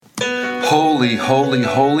Holy, holy,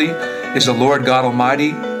 holy is the Lord God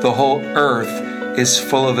Almighty. The whole earth is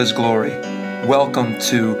full of His glory. Welcome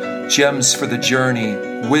to Gems for the Journey,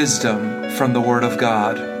 Wisdom from the Word of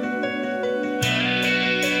God.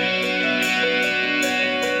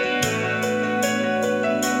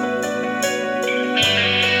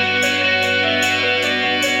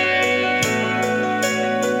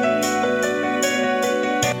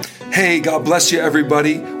 Hey, God bless you,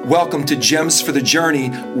 everybody. Welcome to Gems for the Journey,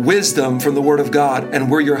 Wisdom from the Word of God. And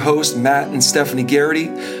we're your hosts, Matt and Stephanie Garrity.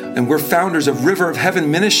 And we're founders of River of Heaven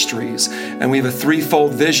Ministries. And we have a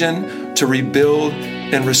threefold vision to rebuild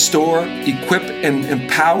and restore, equip and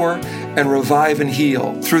empower, and revive and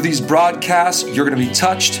heal. Through these broadcasts, you're going to be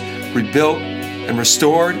touched, rebuilt, and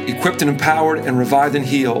restored, equipped and empowered, and revived and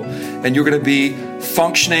healed. And you're going to be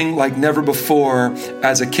functioning like never before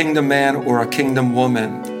as a kingdom man or a kingdom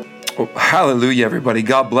woman. Oh, hallelujah, everybody.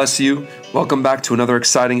 God bless you. Welcome back to another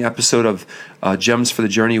exciting episode of Gems for the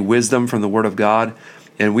Journey, Wisdom from the Word of God.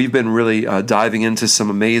 And we've been really diving into some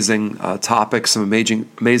amazing topics, some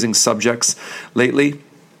amazing subjects lately.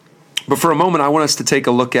 But for a moment, I want us to take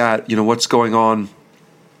a look at, what's going on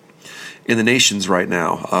in the nations right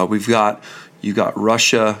now. You got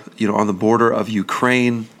Russia, on the border of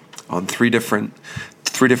Ukraine, on three different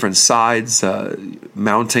sides,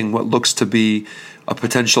 mounting what looks to be a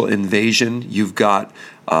potential invasion. You've got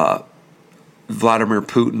Vladimir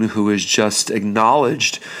Putin, who has just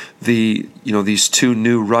acknowledged these two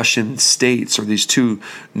new Russian states, or these two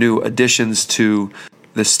new additions to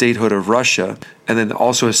the statehood of Russia, and then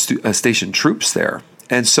also has stationed troops there.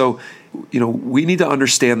 And so, we need to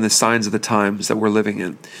understand the signs of the times that we're living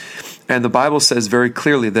in. And the Bible says very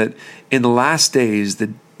clearly that in the last days,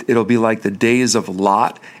 it'll be like the days of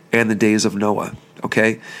Lot and the days of Noah.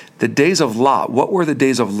 Okay, the days of Lot. What were the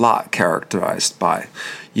days of Lot characterized by?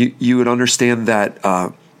 You would understand that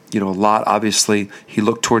Lot, obviously, he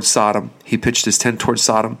looked towards Sodom. He pitched his tent towards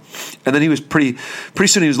Sodom, and then he was pretty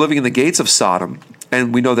soon he was living in the gates of Sodom.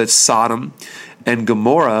 And we know that Sodom and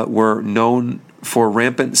Gomorrah were known for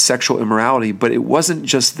rampant sexual immorality. But it wasn't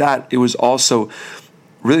just that; it was also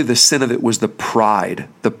really the sin of it was the pride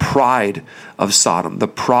of Sodom, the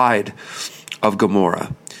pride of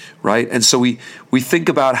Gomorrah. Right? And so we think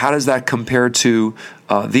about how does that compare to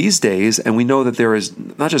these days, and we know that there is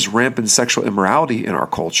not just rampant sexual immorality in our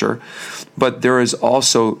culture, but there is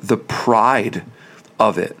also the pride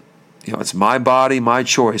of it. It's my body, my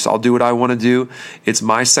choice. I'll do what I want to do. It's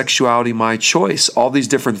my sexuality, my choice. All these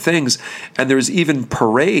different things. And there's even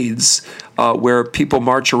parades where people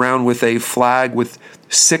march around with a flag with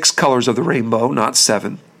 6 colors of the rainbow, not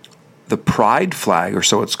 7. The pride flag, or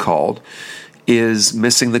so it's called, is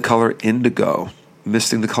missing the color indigo.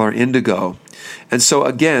 And so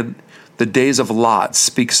again, the days of Lot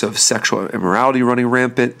speaks of sexual immorality running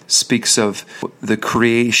rampant, speaks of the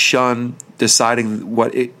creation deciding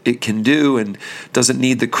what it can do and doesn't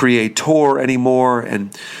need the creator anymore.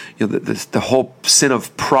 And the whole sin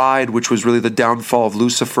of pride, which was really the downfall of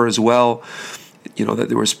Lucifer as well. That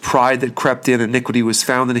there was pride that crept in, iniquity was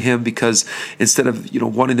found in him, because instead of,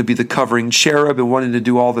 wanting to be the covering cherub and wanting to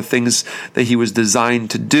do all the things that he was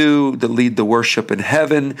designed to do, to lead the worship in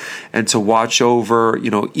heaven and to watch over,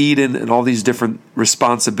 Eden and all these different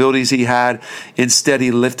responsibilities he had, instead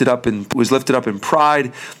he was lifted up in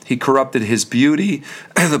pride. He corrupted his beauty.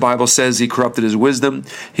 The Bible says he corrupted his wisdom.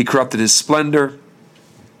 He corrupted his splendor.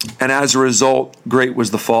 And as a result, great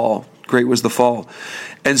was the fall.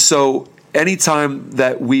 And so, anytime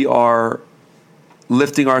that we are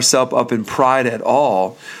lifting ourselves up in pride at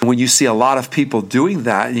all, when you see a lot of people doing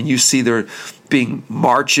that and you see there being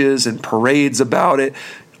marches and parades about it,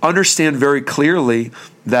 understand very clearly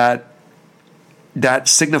that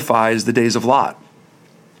signifies the days of Lot.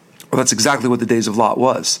 Well, that's exactly what the days of Lot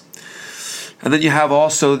was. And then you have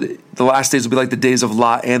also the last days will be like the days of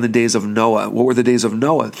Lot and the days of Noah. What were the days of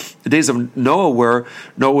Noah? The days of Noah were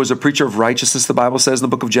Noah was a preacher of righteousness, the Bible says in the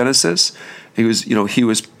book of Genesis. He was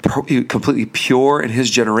completely pure in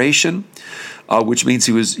his generation, which means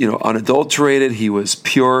he was unadulterated. He was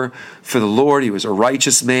pure for the Lord. He was a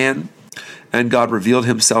righteous man, and God revealed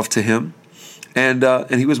Himself to him, and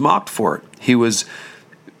he was mocked for it. He was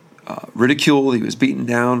ridiculed. He was beaten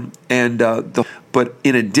down, but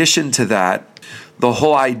in addition to that, the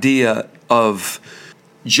whole idea of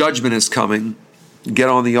judgment is coming, get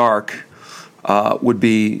on the ark, would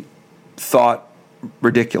be thought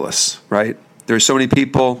ridiculous, right? There's so many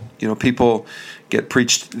people, people get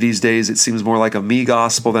preached these days. It seems more like a me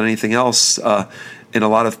gospel than anything else in a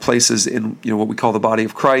lot of places in, what we call the body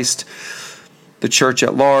of Christ, the church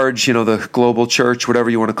at large, the global church,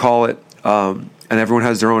 whatever you want to call it. And everyone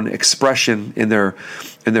has their own expression in their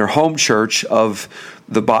in their home church of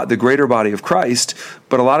the greater body of Christ.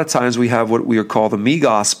 But a lot of times we have what we call the me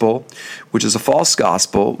gospel, which is a false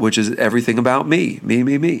gospel, which is everything about me,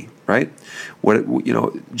 right?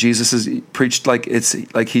 Jesus is preached like it's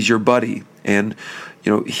like he's your buddy, and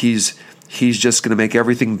he's just going to make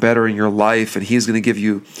everything better in your life, and he's going to give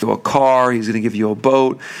you a car, he's going to give you a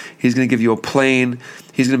boat, he's going to give you a plane,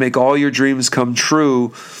 he's going to make all your dreams come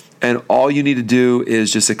true, and all you need to do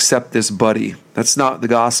is just accept this buddy. That's not the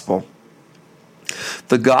gospel.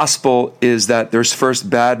 The gospel is that there's first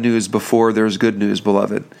bad news before there's good news,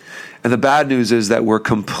 beloved. And the bad news is that we're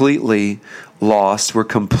completely lost. We're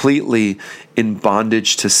completely in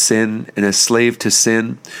bondage to sin and a slave to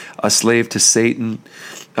sin, a slave to Satan.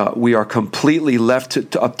 We are completely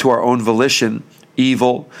left up to our own volition,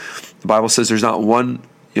 evil. The Bible says there's not one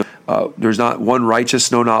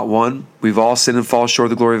righteous, no, not one. We've all sinned and fall short of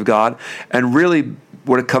the glory of God. And really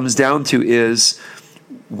what it comes down to is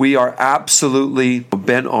we are absolutely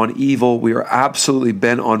bent on evil. We are absolutely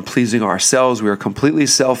bent on pleasing ourselves. We are completely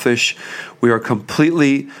selfish. We are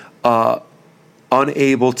completely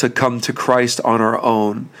unable to come to Christ on our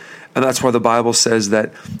own. And that's why the Bible says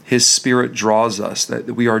that His Spirit draws us, that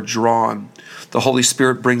we are drawn. The Holy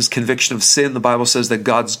Spirit brings conviction of sin. The Bible says that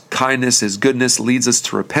God's kindness, His goodness leads us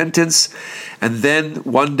to repentance. And then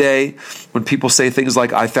one day when people say things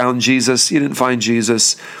like, I found Jesus, you didn't find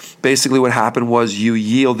Jesus. Basically what happened was you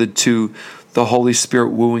yielded to the Holy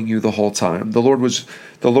Spirit wooing you the whole time. The Lord was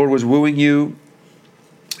wooing you.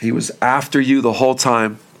 He was after you the whole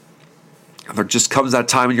time. And there just comes that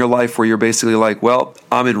time in your life where you're basically like, well,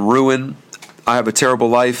 I'm in ruin. I have a terrible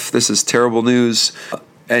life. This is terrible news.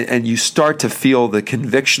 And you start to feel the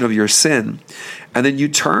conviction of your sin. And then you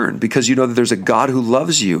turn because you know that there's a God who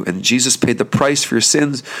loves you. And Jesus paid the price for your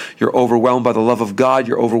sins. You're overwhelmed by the love of God.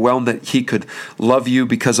 You're overwhelmed that He could love you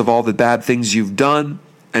because of all the bad things you've done.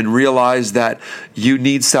 And realize that you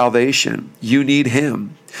need salvation. You need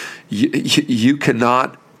Him. You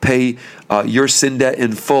cannot pay your sin debt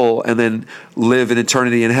in full and then live in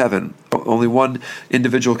eternity in heaven. Only one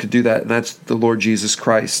individual could do that, and that's the Lord Jesus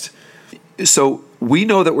Christ. So we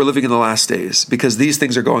know that we're living in the last days because these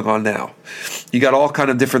things are going on now. You got all kind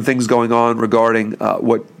of different things going on regarding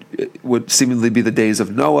what would seemingly be the days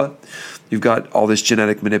of Noah. You've got all this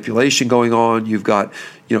genetic manipulation going on. You've got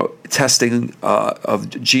testing of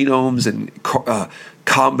genomes and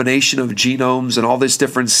combination of genomes and all this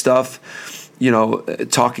different stuff.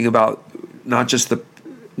 Talking about not just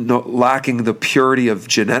lacking the purity of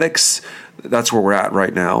genetics. That's where we're at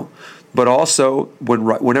right now. But also,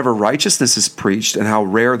 whenever righteousness is preached, and how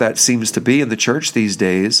rare that seems to be in the church these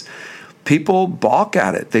days, people balk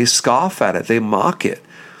at it. They scoff at it. They mock it.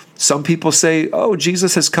 Some people say, "Oh,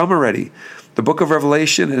 Jesus has come already." The book of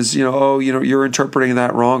Revelation is, you're interpreting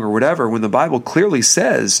that wrong or whatever. When the Bible clearly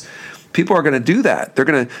says, people are going to do that. They're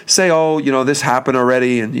going to say, "Oh, this happened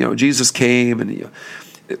already," and Jesus came, and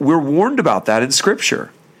we're warned about that in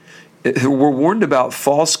Scripture. We're warned about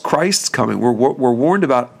false Christs coming. We're warned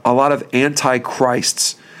about a lot of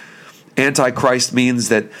antichrists. Antichrist means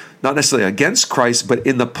that not necessarily against Christ, but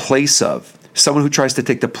in the place of. Someone who tries to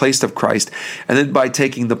take the place of Christ. And then by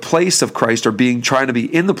taking the place of Christ or trying to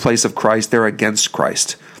be in the place of Christ, they're against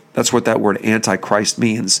Christ. That's what that word antichrist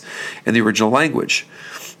means in the original language.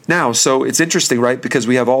 Now, so it's interesting, right? Because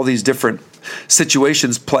we have all these different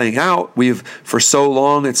situations playing out. For so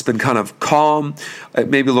long, it's been kind of calm,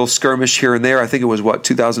 maybe a little skirmish here and there. I think it was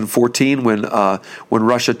 2014 when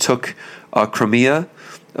Russia took Crimea,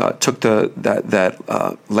 took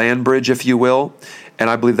that land bridge, if you will. And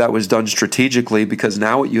I believe that was done strategically because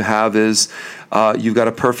now what you have is you've got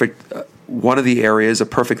a perfect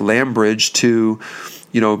land bridge to,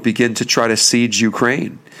 begin to try to siege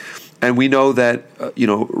Ukraine. And we know that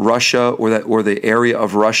Russia or the area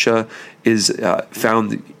of Russia is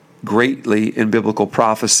found greatly in biblical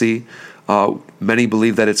prophecy. Many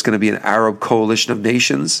believe that it's going to be an Arab coalition of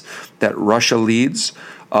nations that Russia leads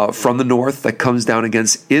from the north that comes down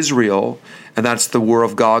against Israel, and that's the war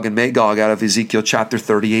of Gog and Magog out of Ezekiel chapter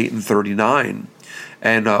 38 and 39.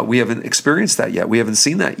 And we haven't experienced that yet. We haven't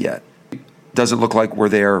seen that yet. Doesn't look like we're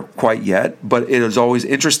there quite yet, but it is always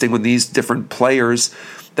interesting when these different players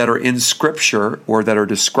that are in Scripture or that are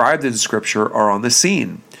described in Scripture are on the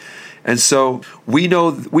scene. And so we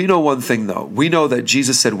know one thing, though. We know that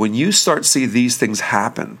Jesus said, when you start see these things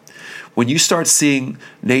happen, when you start seeing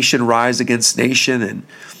nation rise against nation, and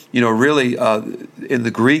really in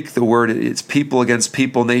the Greek, the word, it's people against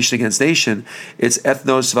people, nation against nation. It's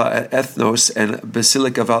ethnos and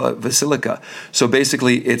basilica. So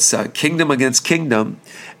basically, it's kingdom against kingdom,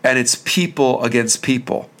 and it's people against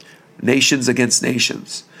people. Nations against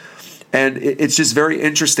nations. And it's just very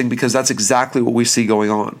interesting because that's exactly what we see going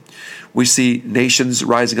on. We see nations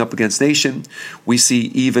rising up against nation. We see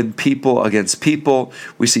even people against people.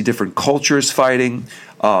 We see different cultures fighting,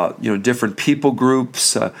 different people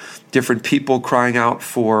groups, different people crying out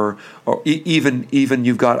for, or even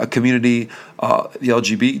you've got a community,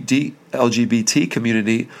 the LGBT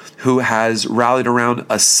community, who has rallied around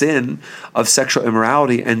a sin of sexual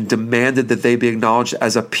immorality and demanded that they be acknowledged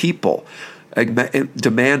as a people.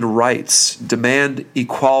 Demand rights, demand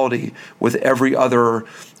equality with every other,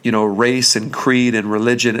 race and creed and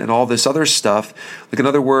religion and all this other stuff. Like, in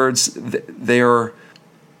other words, they are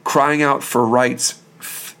crying out for rights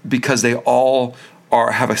because they all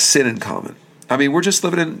have a sin in common. I mean, we're just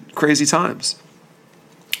living in crazy times.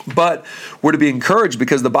 But we're to be encouraged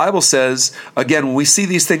because the Bible says, again, when we see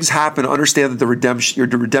these things happen, understand that the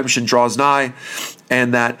redemption draws nigh,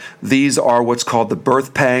 and that these are what's called the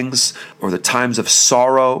birth pangs or the times of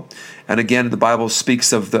sorrow. And again, the Bible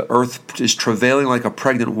speaks of the earth is travailing like a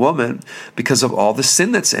pregnant woman because of all the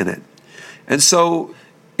sin that's in it. And so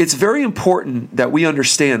it's very important that we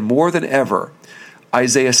understand more than ever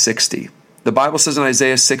Isaiah 60. The Bible says in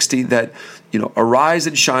Isaiah 60 that, arise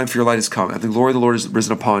and shine, for your light is come, and the glory of the Lord is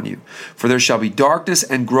risen upon you. For there shall be darkness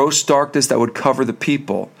and gross darkness that would cover the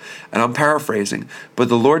people. And I'm paraphrasing, but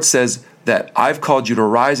the Lord says that I've called you to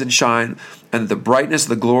rise and shine, and the brightness of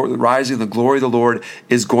the glory, the rising of the glory of the Lord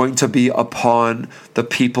is going to be upon the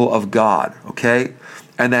people of God, okay?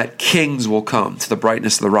 And that kings will come to the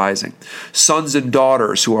brightness of the rising. Sons and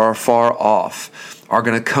daughters who are far off are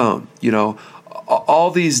going to come, all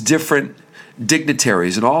these different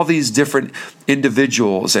dignitaries and all these different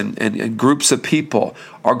individuals and groups of people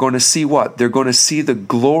are going to see what? They're going to see the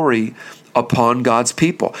glory upon God's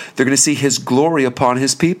people. They're going to see his glory upon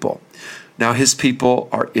his people. Now, his people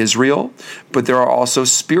are Israel, but there are also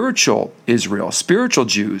spiritual Israel, spiritual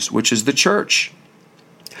Jews, which is the church.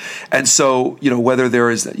 And so, whether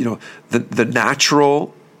there is, the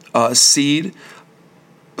natural seed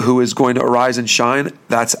who is going to arise and shine,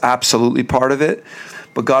 that's absolutely part of it.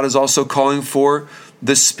 But God is also calling for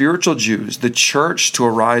the spiritual Jews, the church, to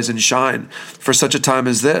arise and shine for such a time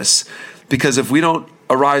as this. Because if we don't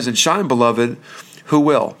arise and shine, beloved, who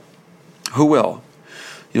will? Who will?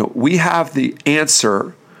 We have the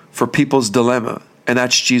answer for people's dilemma, and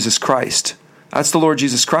that's Jesus Christ. That's the Lord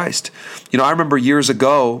Jesus Christ. I remember years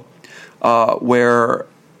ago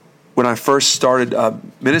when I first started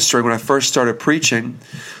ministering, when I first started preaching,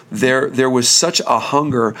 there was such a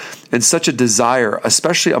hunger and such a desire,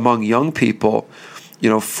 especially among young people,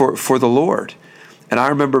 for the Lord. And I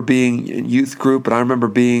remember being in youth group, and I remember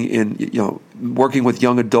being in, working with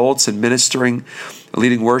young adults and ministering,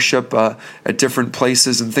 leading worship at different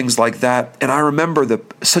places and things like that. And I remember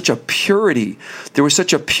such a purity. There was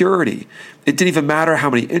such a purity. It didn't even matter how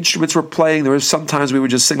many instruments were playing. There was sometimes we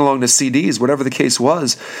would just sing along to CDs, whatever the case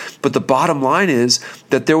was. But the bottom line is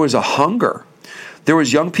that there was a hunger. There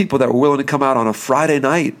was young people that were willing to come out on a Friday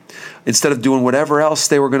night instead of doing whatever else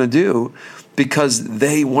they were going to do because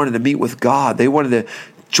they wanted to meet with God. They wanted to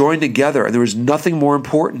join together, and there was nothing more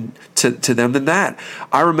important to them than that.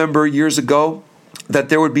 I remember years ago that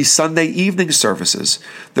there would be Sunday evening services.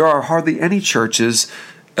 There are hardly any churches,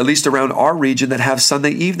 at least around our region, that have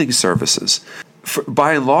Sunday evening services.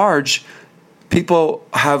 By and large, people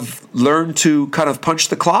have learned to kind of punch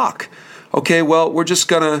the clock. Okay, well, we're just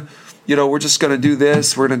gonna do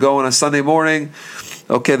this. We're gonna go on a Sunday morning.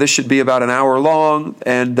 Okay, this should be about an hour long,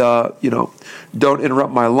 and don't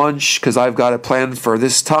interrupt my lunch because I've got it planned for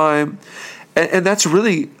this time. And that's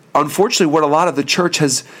really, unfortunately, what a lot of the church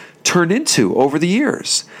has turned into over the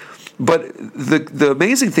years. But the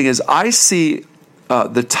amazing thing is, I see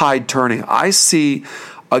the tide turning. I see,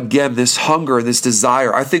 again, this hunger and this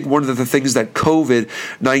desire. I think one of the things that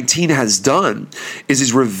COVID-19 has done is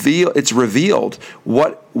it's revealed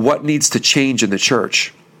what needs to change in the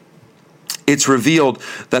church. It's revealed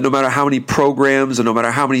that no matter how many programs and no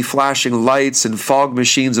matter how many flashing lights and fog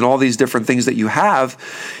machines and all these different things that you have,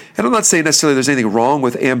 and I'm not saying necessarily there's anything wrong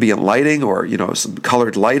with ambient lighting or, some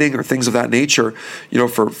colored lighting or things of that nature,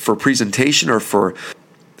 for presentation or for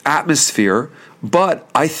atmosphere, but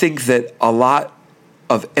I think that a lot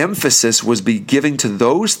of emphasis was be giving to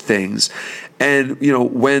those things. And,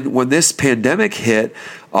 when this pandemic hit,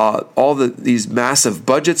 all these massive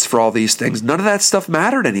budgets for all these things, none of that stuff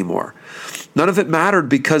mattered anymore. None of it mattered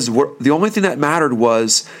because the only thing that mattered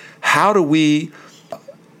was, how do we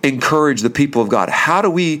encourage the people of God? How do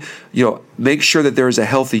we, make sure that there is a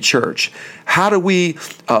healthy church? How do we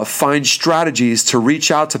find strategies to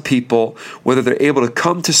reach out to people, whether they're able to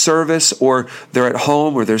come to service or they're at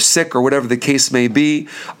home or they're sick or whatever the case may be?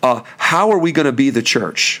 How are we going to be the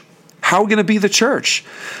church? How are we going to be the church?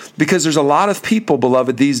 Because there's a lot of people,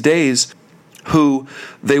 beloved, these days who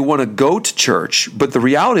they want to go to church, but the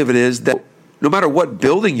reality of it is that no matter what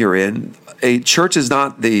building you're in, a church is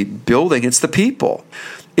not the building, it's the people.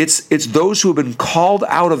 It's those who have been called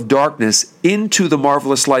out of darkness into the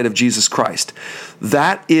marvelous light of Jesus Christ.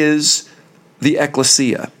 That is the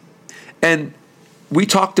ecclesia. And we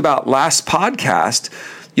talked about last podcast,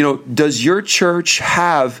 does your church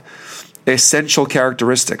have essential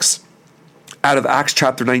characteristics out of Acts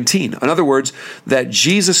chapter 19? In other words, that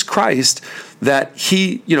Jesus Christ, that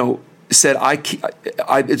he, said,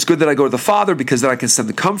 it's good that I go to the Father because then I can send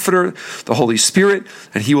the Comforter, the Holy Spirit,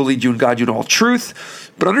 and he will lead you and guide you in all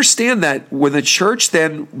truth. But understand that when the church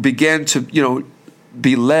then began to,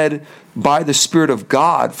 be led by the Spirit of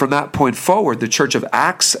God from that point forward, the church of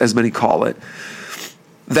Acts, as many call it,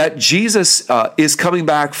 that Jesus is coming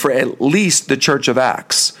back for at least the church of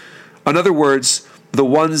Acts. In other words, the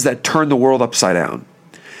ones that turn the world upside down.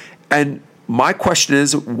 And my question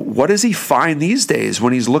is, what does he find these days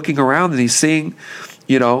when he's looking around and he's seeing,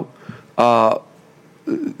 the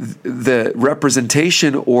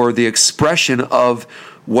representation or the expression of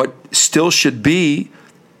what still should be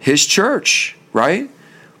his church, right?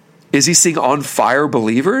 Is he seeing on fire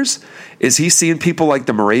believers? Is he seeing people like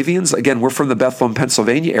the Moravians? Again, we're from the Bethlehem,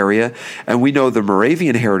 Pennsylvania area, and we know the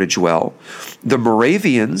Moravian heritage well. The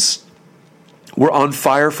Moravians were on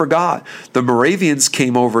fire for God. The Moravians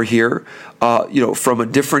came over here, from a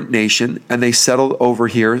different nation, and they settled over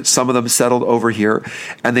here. Some of them settled over here,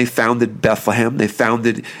 and they founded Bethlehem. They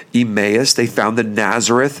founded Emmaus. They founded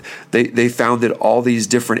Nazareth. They founded all these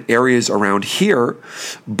different areas around here,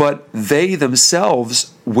 but they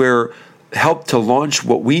themselves were helped to launch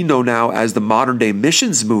what we know now as the modern day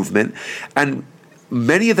missions movement, and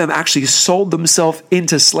many of them actually sold themselves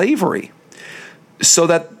into slavery so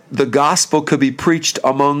that the gospel could be preached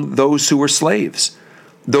among those who were slaves,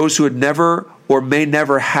 those who had never or may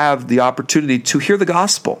never have the opportunity to hear the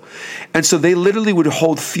gospel. And so they literally would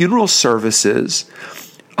hold funeral services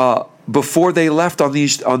before they left on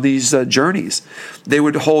these journeys. They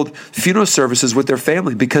would hold funeral services with their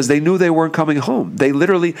family because they knew they weren't coming home. They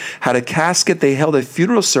literally had a casket, they held a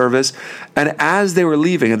funeral service, and as they were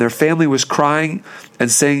leaving and their family was crying and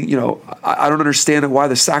saying, I don't understand why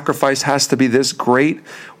the sacrifice has to be this great,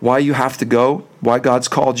 why you have to go, why God's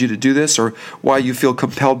called you to do this, or why you feel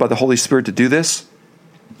compelled by the Holy Spirit to do this.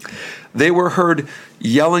 They were heard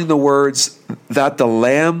yelling the words that the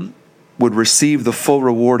Lamb would receive the full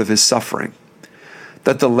reward of his suffering.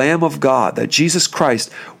 That the Lamb of God, that Jesus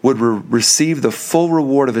Christ would receive the full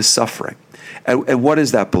reward of his suffering. And what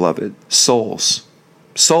is that, beloved? Souls.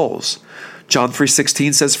 Souls. John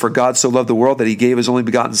 3:16 says, "For God so loved the world that he gave his only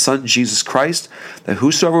begotten Son, Jesus Christ, that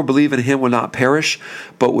whosoever would believe in him would not perish,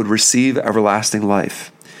 but would receive everlasting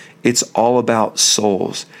life." It's all about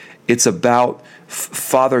souls. It's about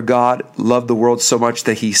Father God loved the world so much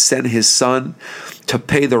that he sent his Son to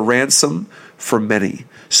pay the ransom for many,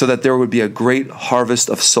 so that there would be a great harvest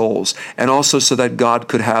of souls, and also so that God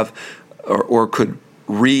could have or could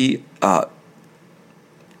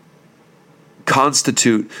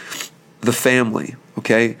constitute the family,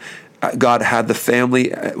 okay? God had the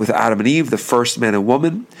family with Adam and Eve, the first man and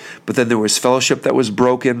woman, but then there was fellowship that was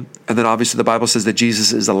broken, and then obviously the Bible says that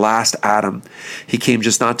Jesus is the last Adam. He came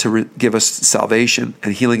just not to give us salvation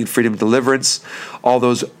and healing and freedom and deliverance, all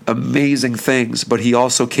those amazing things, but he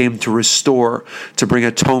also came to restore, to bring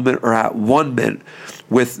atonement or at-one-ment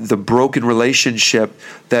with the broken relationship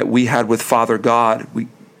that we had with Father God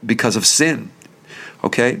because of sin,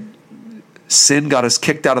 okay? Sin got us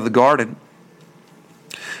kicked out of the garden.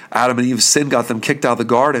 Adam and Eve's sin got them kicked out of the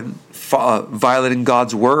garden, violating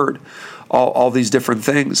God's word, all these different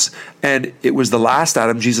things. And it was the last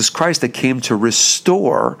Adam, Jesus Christ, that came to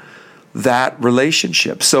restore that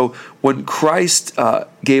relationship. So when Christ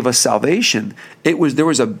gave us salvation, there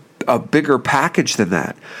was a bigger package than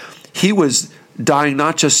that. He was dying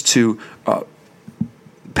not just to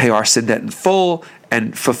pay our sin debt in full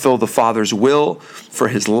and fulfill the Father's will for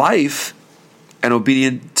his life, and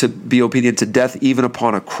be obedient to death even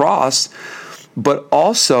upon a cross, but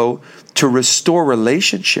also to restore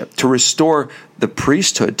relationship, to restore the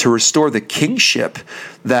priesthood, to restore the kingship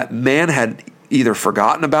that man had either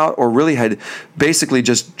forgotten about or really had basically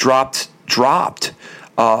just dropped,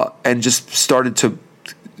 and just started to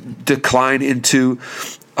decline into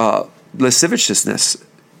lasciviousness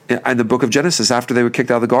in the book of Genesis after they were kicked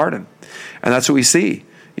out of the garden. And that's what we see.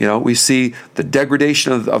 We see the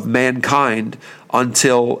degradation of mankind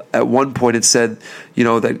until at one point it said,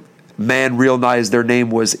 that man realized their name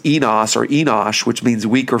was Enos or Enosh, which means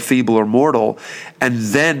weak or feeble or mortal, and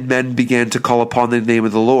then men began to call upon the name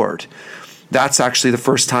of the Lord. That's actually the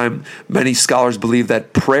first time many scholars believe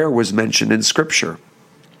that prayer was mentioned in Scripture.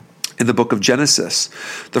 In the book of Genesis,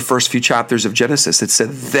 the first few chapters of Genesis, it said,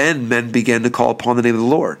 then men began to call upon the name of the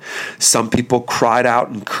Lord. Some people cried out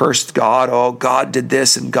and cursed God. Oh, God did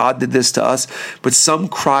this and God did this to us. But some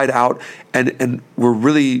cried out and were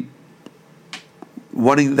really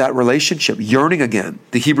wanting that relationship, yearning again.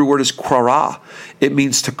 The Hebrew word is krara. It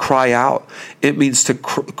means to cry out. It means to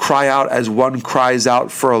cry out as one cries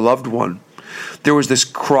out for a loved one. There was this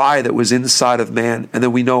cry that was inside of man. And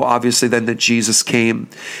then we know obviously then that Jesus came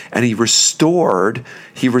and he restored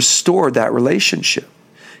that relationship.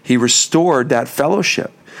 He restored that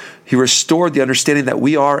fellowship. He restored the understanding that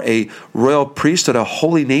we are a royal priesthood, a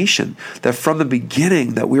holy nation, that from the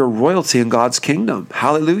beginning that we are royalty in God's kingdom.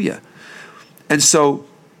 Hallelujah. And so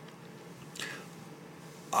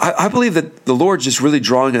I believe that the Lord's just really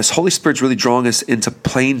drawing us, Holy Spirit's really drawing us into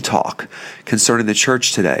plain talk concerning the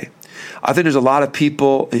church today. I think there's a lot of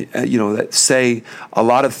people, that say a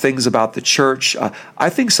lot of things about the church. I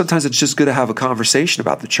think sometimes it's just good to have a conversation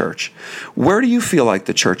about the church. Where do you feel like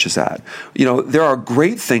the church is at? There are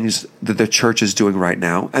great things that the church is doing right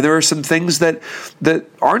now, and there are some things that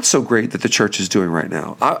aren't so great that the church is doing right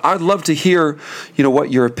now. I'd love to hear,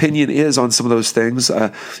 what your opinion is on some of those things.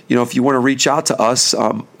 If you want to reach out to us,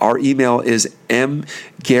 our email is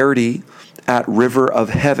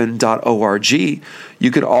mgarrity@riverofheaven.org. You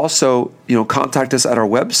could also, contact us at our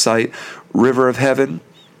website,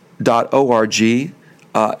 riverofheaven.org.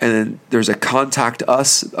 And then there's a contact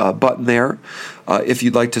us button there. If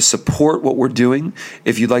you'd like to support what we're doing,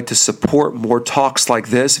 if you'd like to support more talks like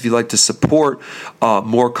this, if you'd like to support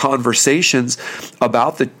more conversations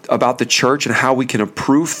about the church and how we can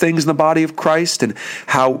improve things in the body of Christ and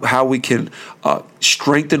how we can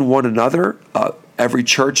strengthen one another. Every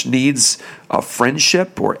church needs a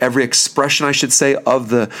friendship, or every expression, I should say, of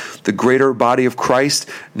the greater body of Christ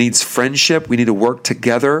needs friendship. We need to work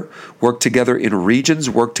together in regions,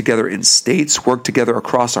 work together in states, work together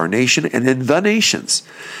across our nation and in the nations.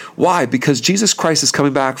 Why? Because Jesus Christ is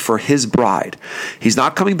coming back for his bride. He's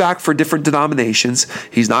not coming back for different denominations.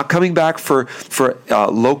 He's not coming back for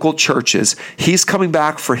local churches. He's coming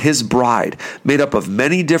back for his bride, made up of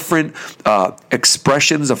many different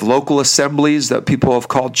expressions of local assemblies that people have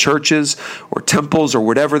called churches or temples or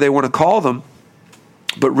whatever they want to call them.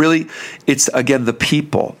 But really, it's, again, the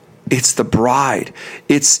people. It's the bride.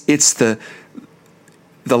 It's the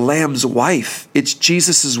Lamb's wife. It's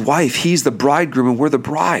Jesus's wife. He's the bridegroom and we're the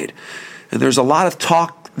bride. And there's a lot of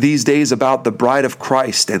talk these days about the bride of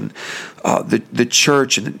Christ and the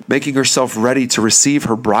church and making herself ready to receive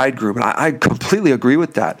her bridegroom. And I completely agree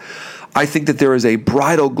with that. I think that there is a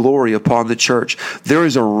bridal glory upon the church. There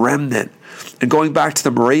is a remnant. And going back to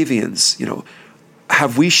the Moravians,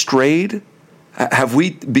 have we strayed? Have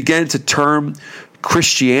we begun to term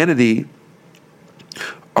Christianity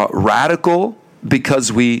radical because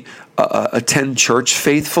we attend church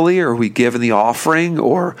faithfully, or we give in the offering,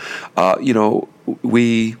 or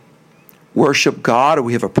we worship God, or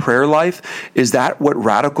we have a prayer life? Is that what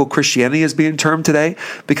radical Christianity is being termed today?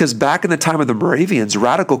 Because back in the time of the Moravians,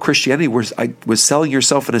 radical Christianity was selling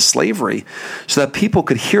yourself into slavery so that people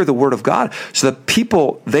could hear the word of God, so that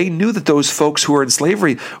they knew that those folks who were in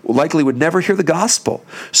slavery likely would never hear the gospel.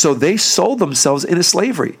 So they sold themselves into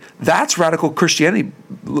slavery. That's radical Christianity,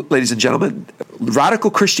 ladies and gentlemen.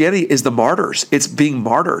 Radical Christianity is the martyrs. It's being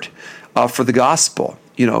martyred for the gospel.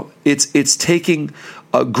 It's taking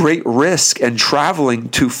a great risk and traveling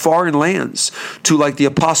to foreign lands to, like the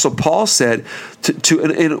Apostle Paul said,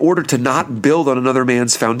 in order to not build on another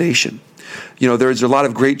man's foundation. There's a lot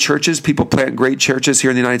of great churches. People plant great churches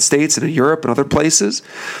here in the United States and in Europe and other places.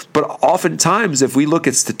 But oftentimes, if we look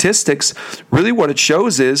at statistics, really what it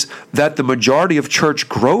shows is that the majority of church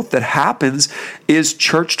growth that happens is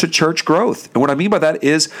church-to-church growth. And what I mean by that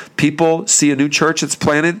is people see a new church that's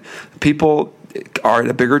planted, people are at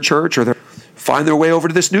a bigger church, or they're find their way over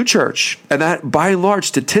to this new church. And that, by and large,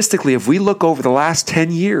 statistically, if we look over the last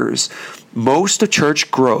 10 years, most of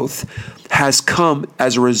church growth has come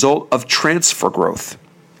as a result of transfer growth.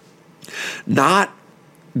 Not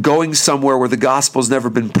going somewhere where the gospel's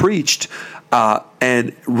never been preached,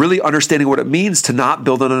 and really understanding what it means to not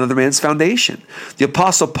build on another man's foundation. The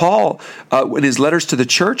Apostle Paul, in his letters to the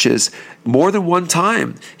churches, more than one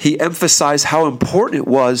time, he emphasized how important it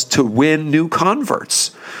was to win new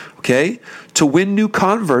converts. Okay? To win new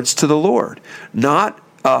converts to the Lord. Not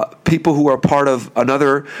people who are part of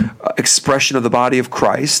another expression of the body of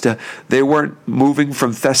Christ. They weren't moving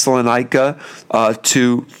from Thessalonica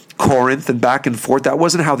to Corinth and back and forth. That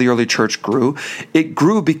wasn't how the early church grew. It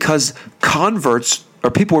grew because converts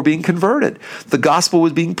or people were being converted. The gospel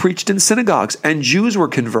was being preached in synagogues, and Jews were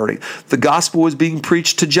converting. The gospel was being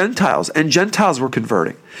preached to Gentiles, and Gentiles were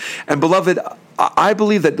converting. And beloved, I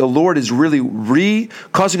believe that the Lord is really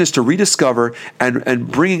causing us to rediscover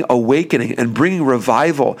and bringing awakening and bringing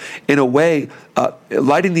revival in a way,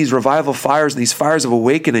 lighting these revival fires and these fires of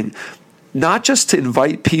awakening, not just to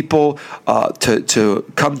invite people to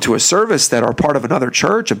come to a service that are part of another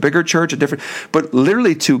church, a bigger church, a different, but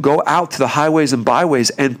literally to go out to the highways and byways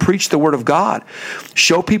and preach the word of God,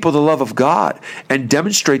 show people the love of God, and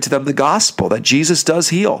demonstrate to them the gospel that Jesus does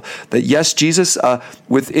heal. That yes, Jesus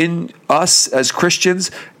within us as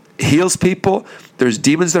Christians heals people. There's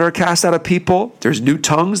demons that are cast out of people. There's new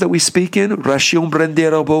tongues that we speak in. Again,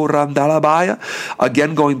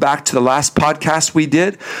 going back to the last podcast we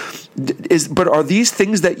did, but are these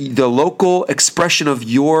things that the local expression of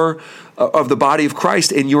the body of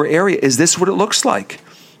Christ in your area? Is this what it looks like?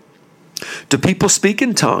 Do people speak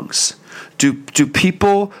in tongues? Do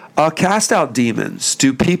people cast out demons?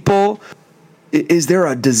 Do people? Is there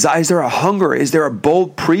a desire? Is there a hunger? Is there a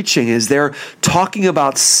bold preaching? Is there talking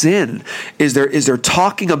about sin? Is there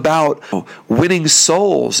talking about winning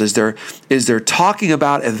souls? Is there talking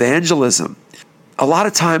about evangelism? A lot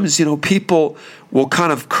of times, people will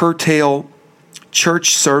kind of curtail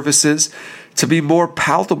church services to be more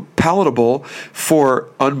palatable for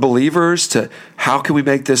unbelievers. To how can we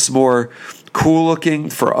make this more cool looking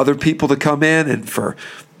for other people to come in and for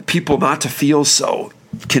people not to feel so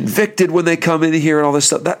convicted when they come in here and all this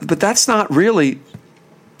stuff. But that's not really.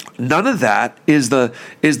 None of that is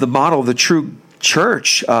the model of the true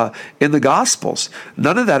church in the Gospels.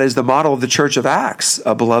 None of that is the model of the Church of Acts,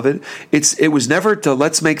 beloved. It was never to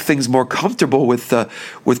let's make things more comfortable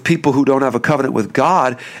with people who don't have a covenant with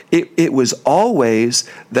God. It was always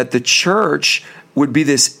that the church would be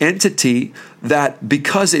this entity that,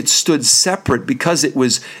 because it stood separate, because it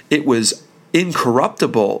was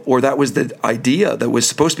incorruptible, or that was the idea that was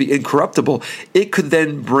supposed to be incorruptible, it could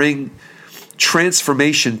then bring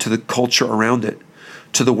transformation to the culture around it,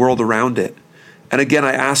 to the world around it. And again,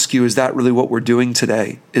 I ask you, is that really what we're doing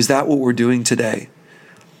today? Is that what we're doing today?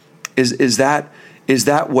 Is that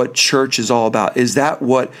what church is all about? Is that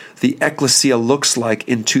what the ecclesia looks like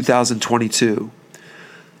in 2022?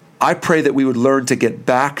 I pray that we would learn to get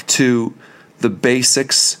back to the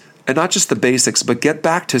basics, and not just the basics, but get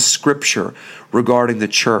back to Scripture regarding the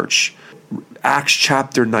church. Acts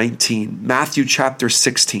chapter 19, Matthew chapter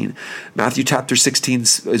 16. Matthew chapter 16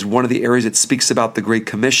 is one of the areas that speaks about the Great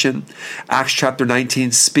Commission. Acts chapter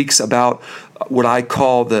 19 speaks about what I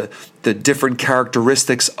call the different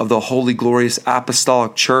characteristics of the holy, glorious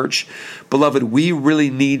apostolic church. Beloved, we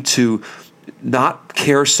really need to not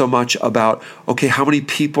care so much about, okay, how many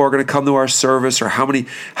people are going to come to our service, or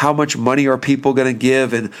how much money are people going to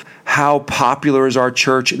give, and how popular is our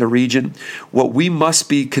church in the region. What we must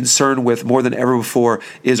be concerned with more than ever before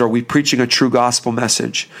is, are we preaching a true gospel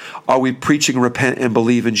message? Are we preaching repent and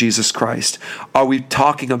believe in Jesus Christ? Are we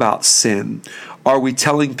talking about sin? Are we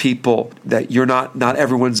telling people that not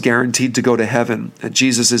everyone's guaranteed to go to heaven, that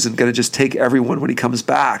Jesus isn't going to just take everyone when he comes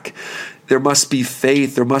back? There must be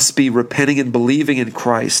faith. There must be repenting and believing in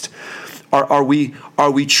Christ. Are we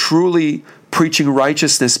truly preaching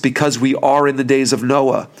righteousness because we are in the days of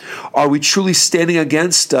Noah? Are we truly standing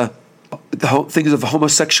against the things of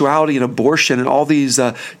homosexuality and abortion and all these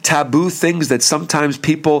taboo things that sometimes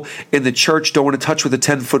people in the church don't want to touch with a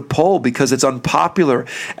 10-foot pole because it's unpopular,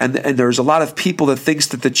 and there's a lot of people that thinks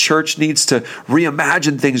that the church needs to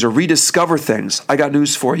reimagine things or rediscover things? I got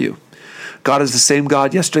news for you. God is the same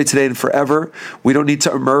God yesterday, today, and forever. We don't need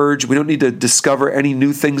to emerge. We don't need to discover any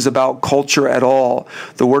new things about culture at all.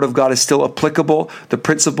 The Word of God is still applicable. The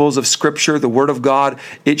principles of Scripture, the Word of God,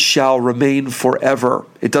 it shall remain forever.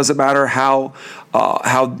 It doesn't matter how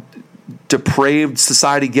depraved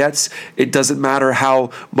society gets. It doesn't matter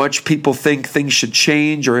how much people think things should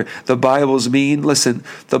change or the Bible's mean. Listen,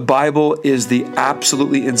 the Bible is the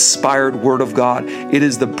absolutely inspired Word of God. It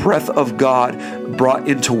is the breath of God brought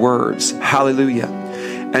into words. Hallelujah.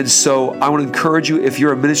 And so I want to encourage you, if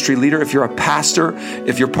you're a ministry leader, if you're a pastor,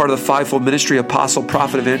 if you're part of the fivefold ministry, apostle,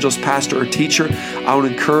 prophet, evangelist, pastor, or teacher, I want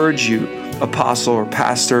to encourage you, apostle or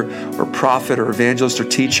pastor or prophet or evangelist or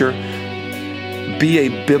teacher, be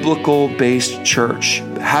a biblical-based church.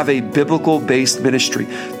 Have a biblical-based ministry.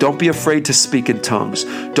 Don't be afraid to speak in tongues.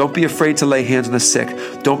 Don't be afraid to lay hands on the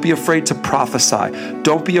sick. Don't be afraid to prophesy.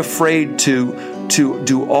 Don't be afraid to to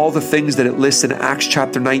do all the things that it lists in Acts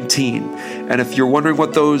chapter 19. And if you're wondering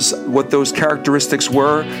what those characteristics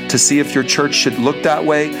were, to see if your church should look that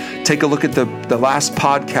way, take a look at the last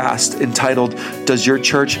podcast entitled, Does Your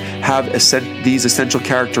Church Have These Essential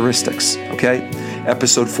Characteristics? Okay,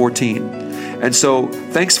 episode 14. And so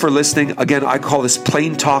thanks for listening. Again, I call this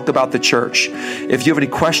plain talk about the church. If you have any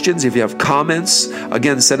questions, if you have comments,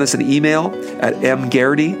 again, send us an email at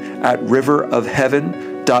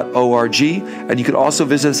mgarrity@riverofheaven.org. And you can also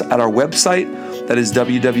visit us at our website. That is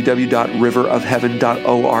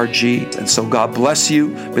www.riverofheaven.org. And so God bless you.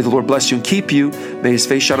 May the Lord bless you and keep you. May his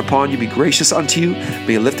face shine upon you, be gracious unto you.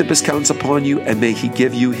 May he lift up his countenance upon you, and may he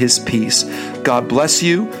give you his peace. God bless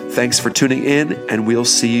you. Thanks for tuning in, and we'll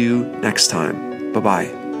see you next time.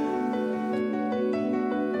 Bye-bye.